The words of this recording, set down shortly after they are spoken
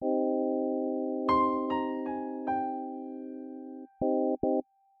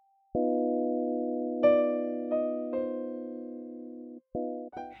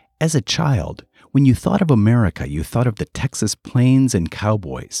As a child, when you thought of America, you thought of the Texas plains and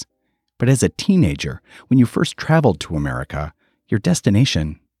cowboys. But as a teenager, when you first traveled to America, your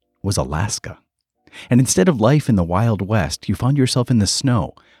destination was Alaska. And instead of life in the Wild West, you found yourself in the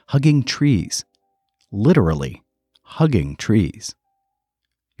snow, hugging trees. Literally, hugging trees.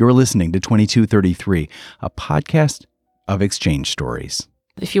 You're listening to 2233, a podcast of exchange stories.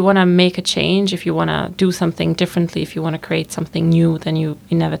 If you want to make a change, if you want to do something differently, if you want to create something new, then you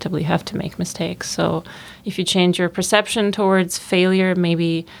inevitably have to make mistakes. So if you change your perception towards failure,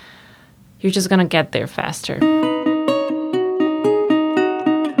 maybe you're just going to get there faster.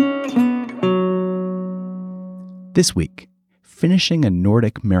 This week, finishing a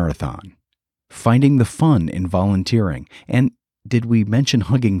Nordic marathon, finding the fun in volunteering, and did we mention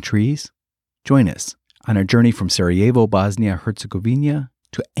hugging trees? Join us on our journey from Sarajevo, Bosnia-Herzegovina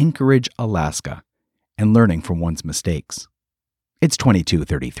to Anchorage, Alaska, and learning from one's mistakes. It's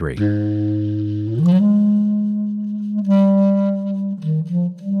 2233.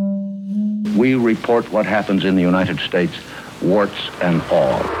 We report what happens in the United States, warts and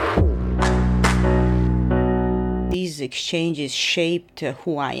all. These exchanges shaped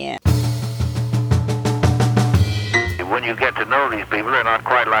who I am. When you get to know these people, they're not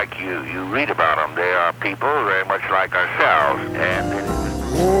quite like you read about them. They are people very much like ourselves.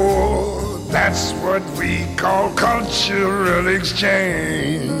 Oh, that's what we call cultural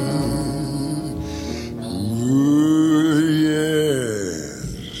exchange. Ooh,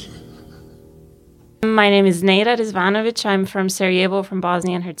 yes. My name is Nejra Rizvanovic. I'm from Sarajevo, from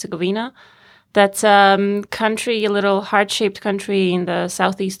Bosnia and Herzegovina. That's a country, a little heart-shaped country in the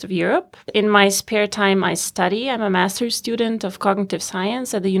southeast of Europe. In my spare time, I study. I'm a master's student of cognitive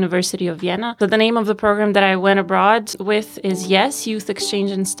science at the University of Vienna. So the name of the program that I went abroad with is YES, Youth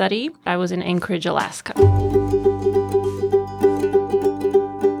Exchange and Study. I was in Anchorage, Alaska.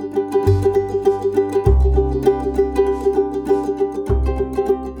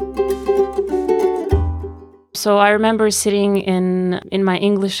 So I remember sitting in my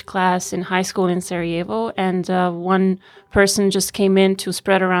English class in high school in Sarajevo, and one person just came in to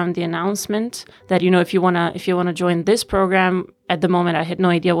spread around the announcement that, if you wanna join this program. At the moment, I had no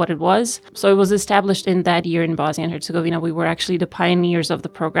idea what it was. So it was established in that year in Bosnia and Herzegovina. We were actually the pioneers of the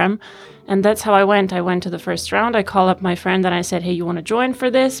program, and that's how I went. I went to the first round. I called up my friend and I said, "Hey, you want to join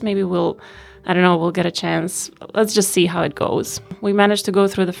for this? Maybe we'll get a chance. Let's just see how it goes." We managed to go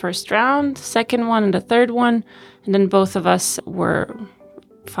through the first round, second one, and the third one. And then both of us were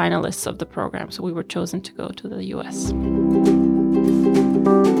finalists of the program. So we were chosen to go to the US.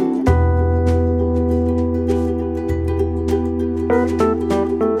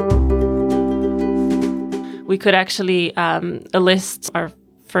 We could actually list our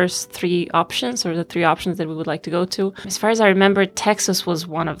first three options, or the three options that we would like to go to. As far as I remember, Texas was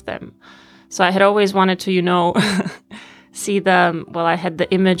one of them. So I had always wanted to, see I had the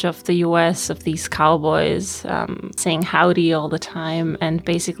image of the US, of these cowboys saying howdy all the time. And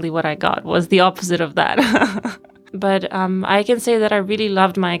basically what I got was the opposite of that. But I can say that I really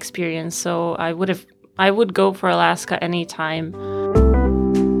loved my experience. So I would go for Alaska anytime.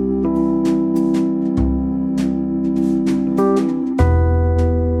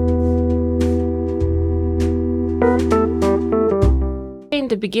 In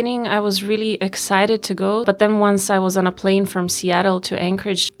the beginning, I was really excited to go, but then once I was on a plane from Seattle to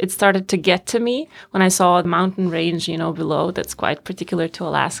Anchorage, it started to get to me when I saw the mountain range, below. That's quite particular to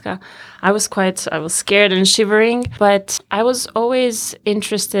Alaska. I was scared and shivering, but I was always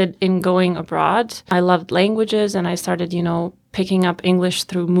interested in going abroad. I loved languages, and I started, picking up English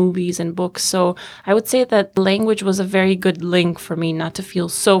through movies and books. So I would say that language was a very good link for me not to feel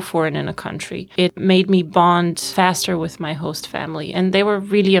so foreign in a country. It made me bond faster with my host family, and they were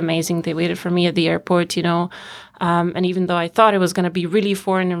really amazing. They waited for me at the airport, and even though I thought it was going to be really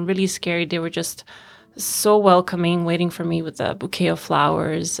foreign and really scary, they were just so welcoming, waiting for me with a bouquet of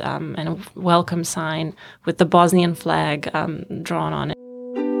flowers and a welcome sign with the Bosnian flag drawn on it.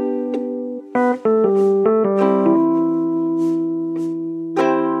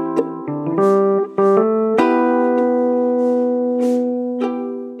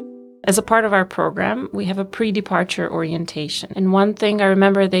 As a part of our program, we have a pre-departure orientation. And one thing I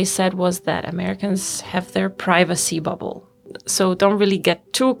remember they said was that Americans have their privacy bubble. So don't really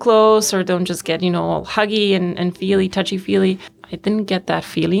get too close, or don't just get, all huggy and feely, touchy-feely. I didn't get that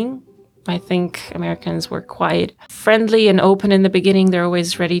feeling. I think Americans were quite friendly and open in the beginning. They're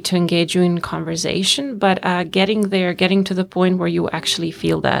always ready to engage you in conversation. But getting to the point where you actually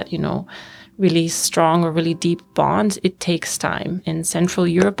feel that, really strong or really deep bond, it takes time. In Central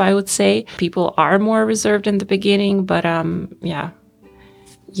Europe, I would say, people are more reserved in the beginning. But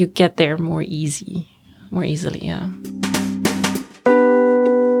you get there more easily. Yeah.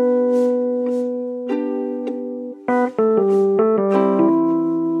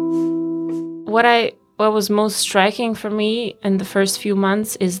 What was most striking for me in the first few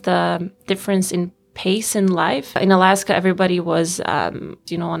months is the difference in pace in life. In Alaska, everybody was, on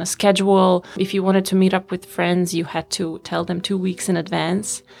a schedule. If you wanted to meet up with friends, you had to tell them 2 weeks in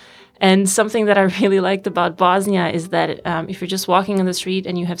advance. And something that I really liked about Bosnia is that if you're just walking on the street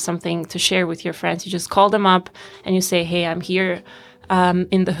and you have something to share with your friends, you just call them up and you say, hey, I'm here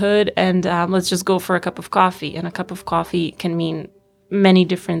in the hood, and let's just go for a cup of coffee. And a cup of coffee can mean many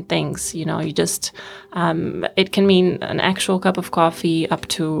different things. You just, it can mean an actual cup of coffee up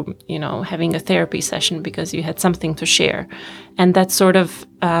to, having a therapy session because you had something to share. And that's sort of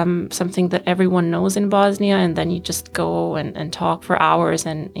something that everyone knows in Bosnia. And then you just go and talk for hours.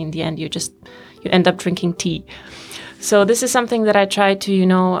 And in the end, you end up drinking tea. So this is something that I try to,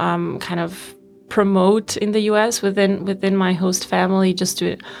 kind of promote in the US within my host family, just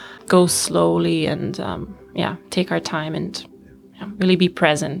to go slowly and, take our time and really be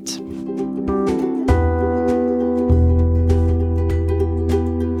present.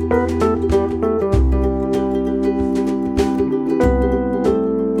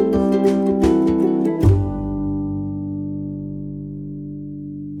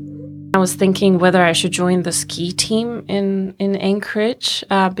 I was thinking whether I should join the ski team in Anchorage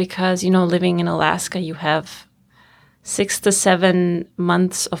because, living in Alaska, you have 6 to 7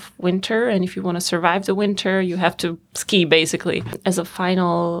 months of winter. And if you want to survive the winter, you have to ski, basically. As a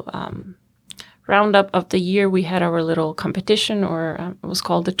final roundup of the year, we had our little competition, or it was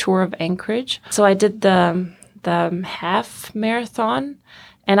called the Tour of Anchorage. So I did the half marathon,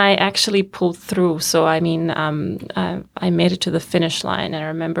 and I actually pulled through. So, I made it to the finish line, and I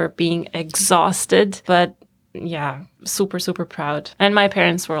remember being exhausted, but yeah, super, super proud. And my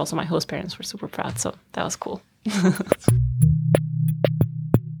host parents were super proud. So that was cool.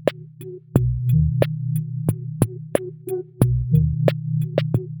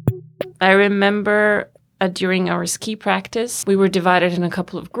 I remember during our ski practice, we were divided in a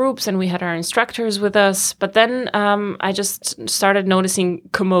couple of groups and we had our instructors with us. But then I just started noticing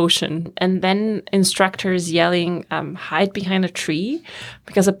commotion, and then instructors yelling, hide behind a tree,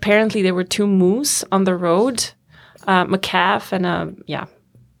 because apparently there were 2 moose on the road, a calf and a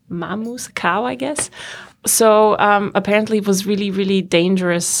moose, a cow, I guess. So apparently it was really, really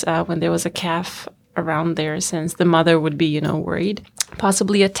dangerous when there was a calf around there, since the mother would be, worried,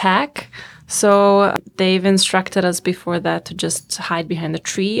 possibly attack. So they've instructed us before that to just hide behind the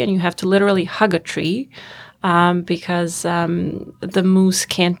tree, and you have to literally hug a tree because the moose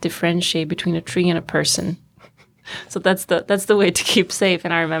can't differentiate between a tree and a person. So that's the way to keep safe.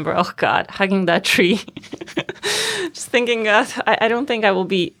 And I remember, oh God, hugging that tree, just thinking, I don't think I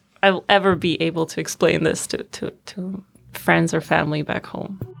will ever be able to explain this to friends or family back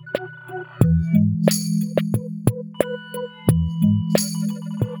home.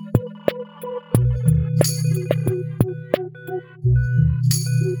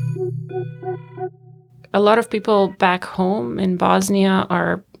 A lot of people back home in Bosnia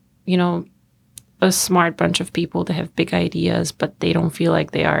are, a smart bunch of people. They have big ideas, but they don't feel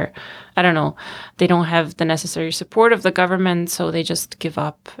like they are, they don't have the necessary support of the government, so they just give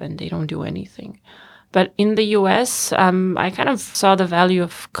up and they don't do anything. But in the US, I kind of saw the value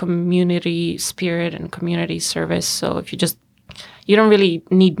of community spirit and community service. So if you don't really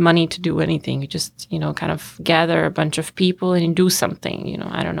need money to do anything. You just, kind of gather a bunch of people and you do something,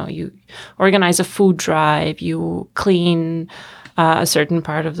 you organize a food drive, you clean a certain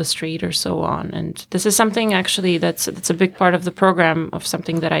part of the street or so on. And this is something actually that's a big part of the program of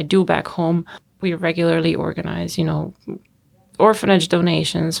something that I do back home. We regularly organize, orphanage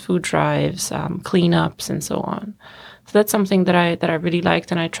donations, food drives, cleanups, and so on. So that's something that I really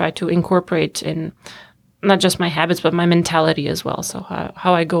liked, and I try to incorporate in not just my habits, but my mentality as well. So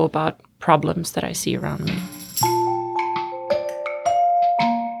how I go about problems that I see around me.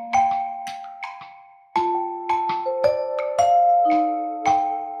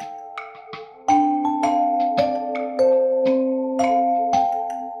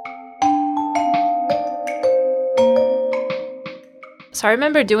 So I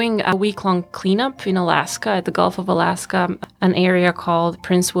remember doing a week-long cleanup in Alaska, at the Gulf of Alaska, an area called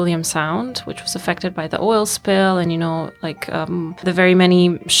Prince William Sound, which was affected by the oil spill and, the very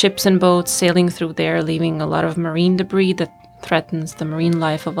many ships and boats sailing through there, leaving a lot of marine debris that threatens the marine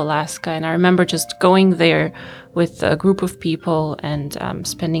life of Alaska. And I remember just going there with a group of people and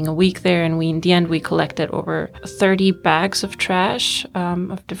spending a week there. And in the end, we collected over 30 bags of trash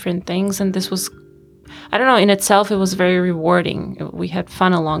of different things. And this was I don't know, in itself, it was very rewarding. We had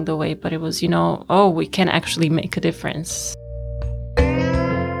fun along the way, but it was, oh, we can actually make a difference.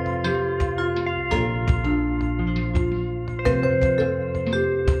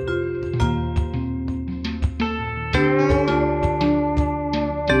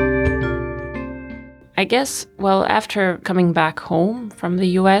 I guess, well, after coming back home from the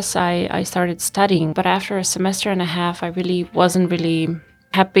US, I started studying. But after a semester and a half, I really wasn't really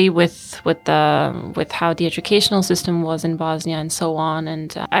happy with how the educational system was in Bosnia and so on.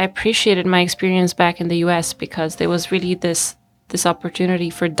 And I appreciated my experience back in the US because there was really this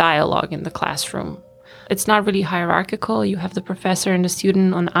opportunity for dialogue in the classroom. It's not really hierarchical. You have the professor and the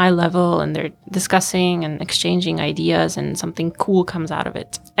student on eye level, and they're discussing and exchanging ideas, and something cool comes out of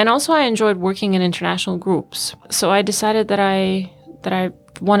it. And also I enjoyed working in international groups. So I decided that I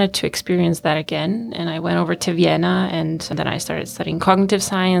wanted to experience that again. And I went over to Vienna, and then I started studying cognitive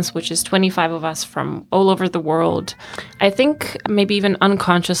science, which is 25 of us from all over the world. I think maybe even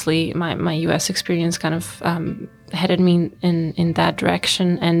unconsciously, my US experience kind of headed me in that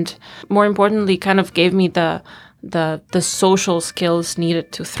direction. And more importantly, kind of gave me the social skills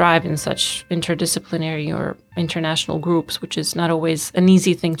needed to thrive in such interdisciplinary or international groups, which is not always an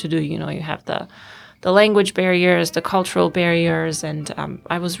easy thing to do. You have the language barriers, the cultural barriers, and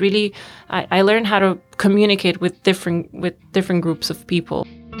I learned how to communicate with different groups of people.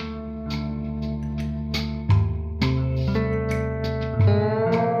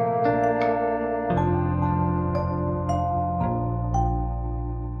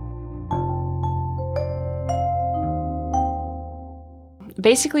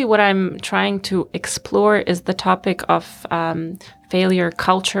 Basically, what I'm trying to explore is the topic of failure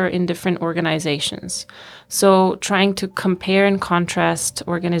culture in different organizations. So trying to compare and contrast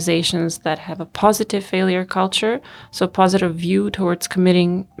organizations that have a positive failure culture, so positive view towards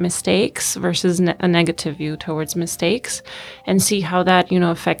committing mistakes versus a negative view towards mistakes, and see how that,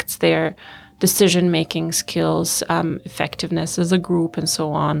 affects their decision-making skills, effectiveness as a group, and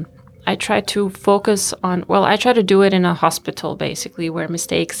so on. I try to focus on, I try to do it in a hospital, basically, where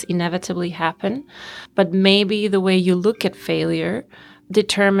mistakes inevitably happen. But maybe the way you look at failure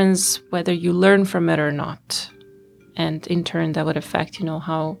determines whether you learn from it or not. And in turn, that would affect,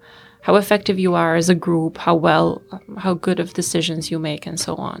 how effective you are as a group, how good of decisions you make, and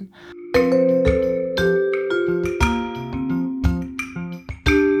so on.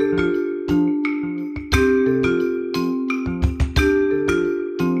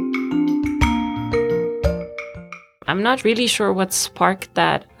 I'm not really sure what sparked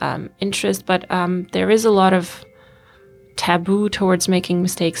that interest, but there is a lot of taboo towards making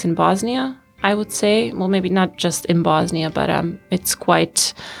mistakes in Bosnia, I would say. Well, maybe not just in Bosnia, but it's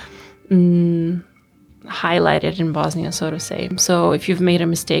quite highlighted in Bosnia, so to say. So if you've made a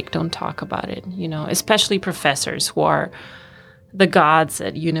mistake, don't talk about it, especially professors who are the gods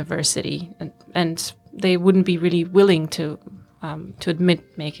at university, and they wouldn't be really willing to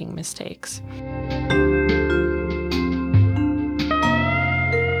admit making mistakes.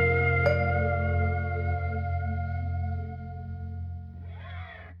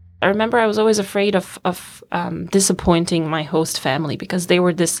 I remember I was always afraid of disappointing my host family because they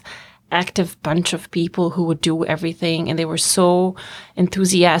were this active bunch of people who would do everything, and they were so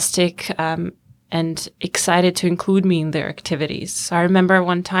enthusiastic and excited to include me in their activities. So I remember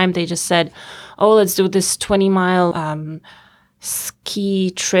one time they just said, "Oh, let's do this 20-mile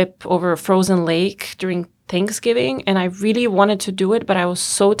ski trip over a frozen lake during Thanksgiving," and I really wanted to do it, but I was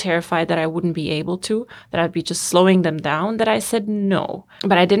so terrified that I wouldn't be able to, that I'd be just slowing them down, that I said no.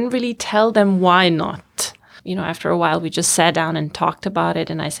 But I didn't really tell them why not. After a while, we just sat down and talked about it,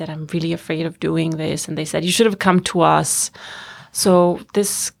 and I said, I'm really afraid of doing this. And they said, you should have come to us. So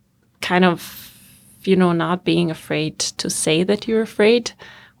this kind of, not being afraid to say that you're afraid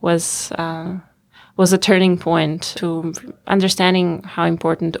was a turning point to understanding how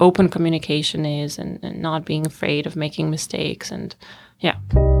important open communication is, and not being afraid of making mistakes. And yeah.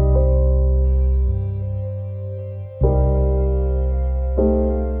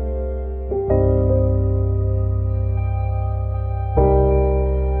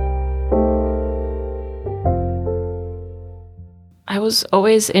 I was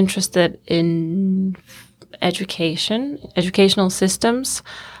always interested in educational systems,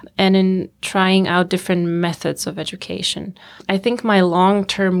 and in trying out different methods of education. I think my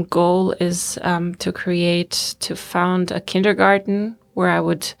long-term goal is to found a kindergarten where I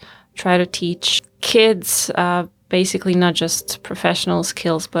would try to teach kids basically not just professional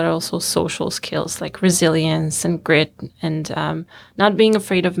skills, but also social skills like resilience and grit and not being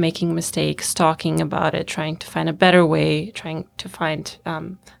afraid of making mistakes, talking about it, trying to find a better way, trying to find a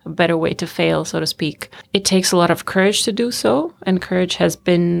better way to fail, so to speak. It takes a lot of courage to do so, and courage has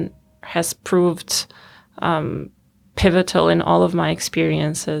proved pivotal in all of my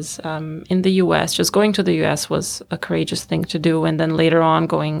experiences. In the US, just going to the US was a courageous thing to do. And then later on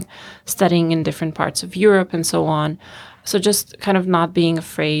studying in different parts of Europe and so on. So just kind of not being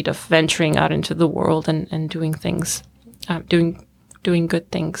afraid of venturing out into the world and doing things, doing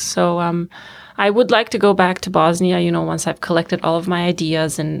good things. So I would like to go back to Bosnia, once I've collected all of my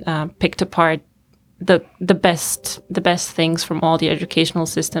ideas and picked apart the best things from all the educational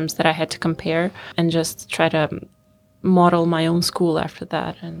systems that I had to compare, and just try to model my own school after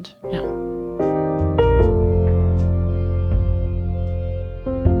that. And yeah.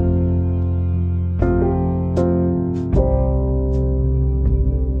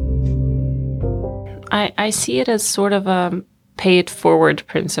 I see it as sort of a pay it forward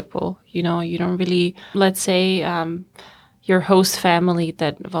principle. You don't really, let's say, your host family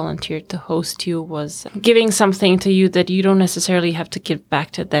that volunteered to host you was giving something to you that you don't necessarily have to give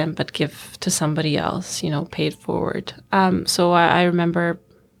back to them, but give to somebody else, pay it forward. So I remember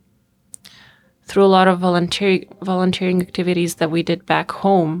through a lot of volunteering activities that we did back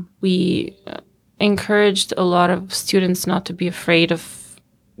home, we encouraged a lot of students not to be afraid of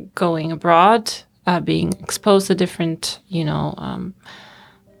going abroad, being exposed to different,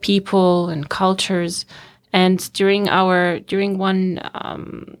 people and cultures. And during one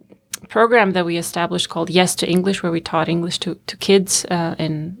program that we established called Yes to English, where we taught English to kids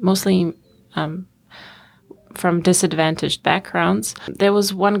and mostly from disadvantaged backgrounds, there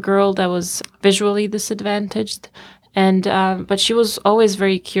was one girl that was visually disadvantaged, and but she was always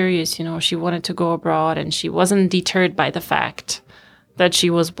very curious. She wanted to go abroad, and she wasn't deterred by the fact that she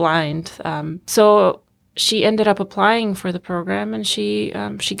was blind. So she ended up applying for the program, and she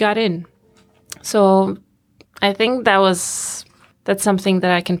got in. So I think that's something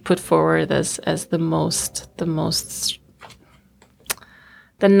that I can put forward as the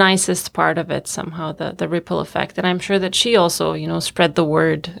nicest part of it somehow, the ripple effect. And I'm sure that she also, spread the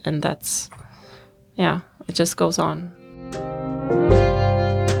word, and it just goes on.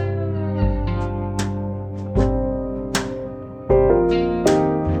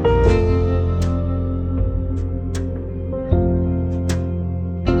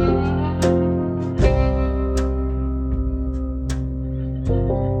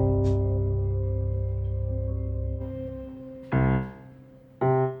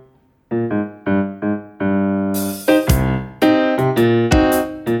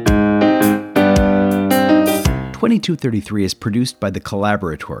 .2233 is produced by the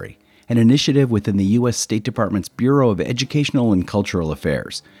Collaboratory, an initiative within the U.S. State Department's Bureau of Educational and Cultural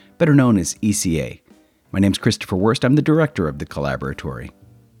Affairs, better known as ECA. My name's Christopher Wurst. I'm the director of the Collaboratory.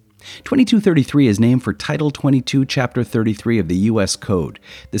 2233 is named for Title 22, Chapter 33 of the U.S. Code,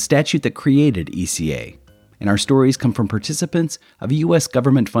 the statute that created ECA. And our stories come from participants of U.S.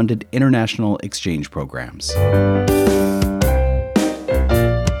 government-funded international exchange programs.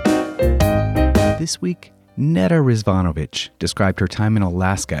 This week, Nejra Rizvanovic described her time in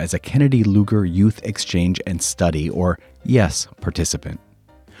Alaska as a Kennedy Lugar Youth Exchange and Study, or YES, participant.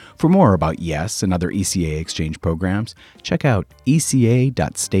 For more about YES and other ECA exchange programs, check out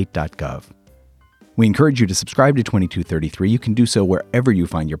eca.state.gov. We encourage you to subscribe to 2233. You can do so wherever you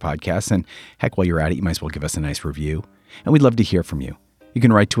find your podcasts, and heck, while you're at it, you might as well give us a nice review. And we'd love to hear from you. You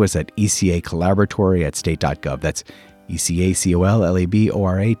can write to us at ecacollaboratory@state.gov. That's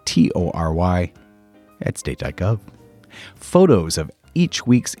ecacollaboratory at state.gov. Photos of each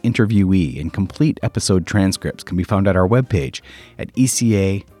week's interviewee and complete episode transcripts can be found at our webpage at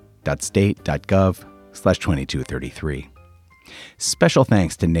eca.state.gov/2233. Special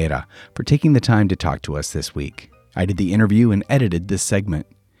thanks to Nejra for taking the time to talk to us this week. I did the interview and edited this segment.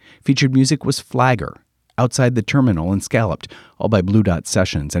 Featured music was Flagger, Outside the Terminal and Scalloped, all by Blue Dot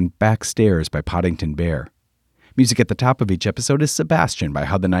Sessions, and Backstairs by Poddington Bear. Music at the top of each episode is Sebastian by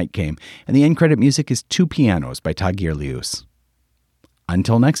How the Night Came, and the end credit music is Two Pianos by Tagir Lius.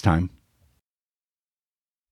 Until next time.